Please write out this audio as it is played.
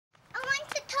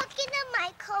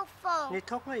你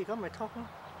talk 啦，而家咪 talk 咯。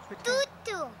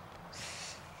Tutu.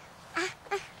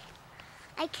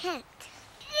 I can't.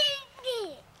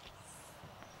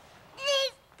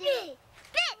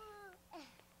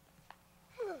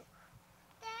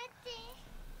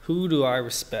 Who do I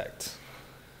respect?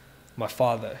 My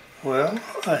father. Well,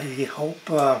 I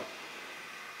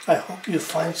hope you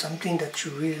find something that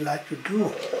you really like to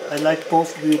do. I'd like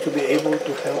both of you to be able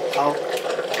to help out,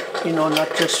 you know,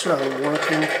 not just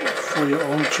working for your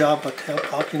own job, but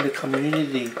help out in the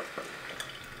community.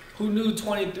 Who knew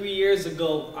 23 years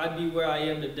ago I'd be where I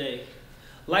am today?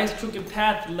 Life's crooked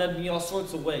path led me all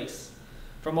sorts of ways.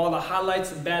 From all the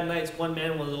highlights and bad nights, one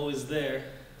man was always there.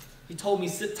 He told me,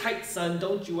 sit tight, son,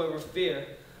 don't you ever fear.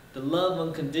 The love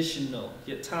unconditional,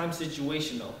 yet time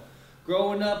situational.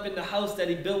 Growing up in the house that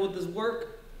he built with his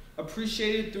work,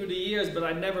 appreciated through the years, but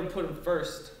I never put him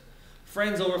first.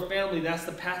 Friends over family, that's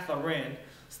the path I ran.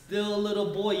 Still a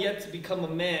little boy, yet to become a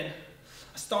man.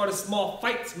 I started small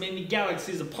fights, made me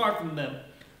galaxies apart from them.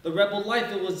 The rebel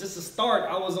life, it was just a start,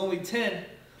 I was only 10.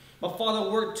 My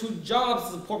father worked 2 jobs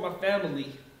to support my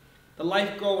family. The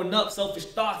life growing up, selfish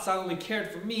thoughts, I only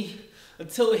cared for me.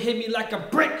 Until it hit me like a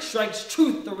brick, strikes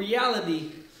truth, the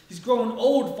reality. He's growing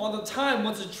old, Father Time,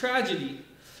 once a tragedy.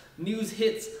 News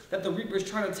hits that the Reaper's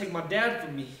trying to take my dad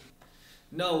from me.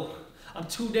 No, I'm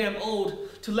too damn old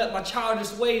to let my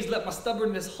childish ways, let my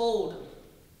stubbornness hold.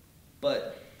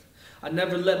 But I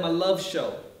never let my love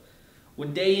show.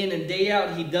 When day in and day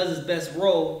out, he does his best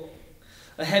role.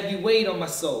 A heavy weight on my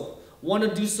soul. Want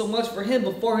to do so much for him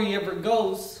before he ever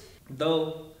goes.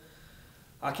 Though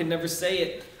I can never say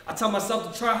it. I tell myself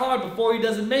to try hard before he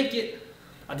doesn't make it.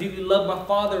 I deeply love my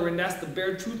father, and that's the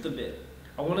bare truth of it.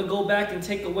 I want to go back and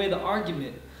take away the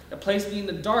argument that placed me in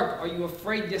the dark. Are you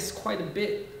afraid? Yes, quite a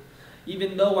bit.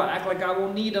 Even though I act like I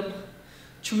won't need him.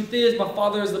 Truth is, my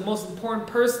father is the most important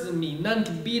person to me. None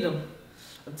can beat him.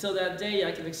 Until that day,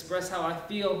 I can express how I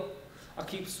feel. I'll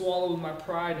keep swallowing my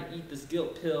pride and eat this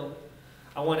guilt pill.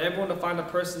 I want everyone to find a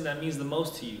person that means the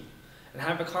most to you and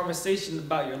have a conversation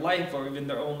about your life or even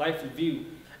their own life review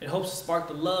in hopes to spark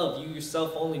the love you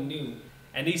yourself only knew.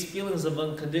 And these feelings of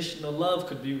unconditional love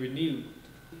could be renewed.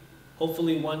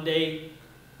 Hopefully one day,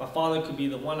 my father could be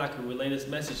the one I could relay this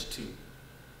message to.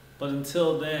 But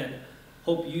until then,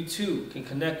 hope you too can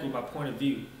connect with my point of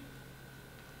view.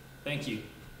 Thank you.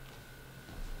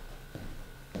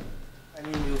 I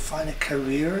mean, you find a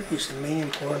career is the main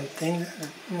important thing,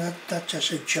 not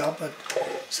just a job, but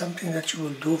something that you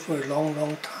will do for a long,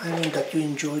 long time and that you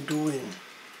enjoy doing.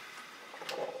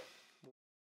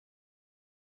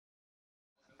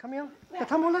 Come here.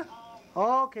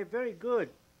 Okay, very good.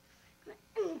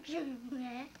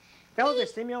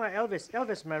 Elvis 點樣啊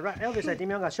 ？Elvis 咪 right？Elvis 係點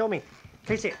樣啊 ？Show me.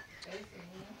 Casey.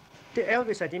 啲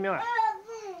Elvis 係點樣啊？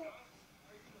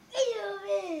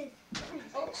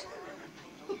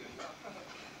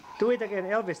 Do it again,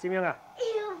 Elvis 點樣啊？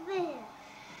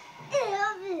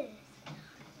 Elvis,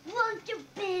 won't you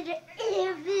beat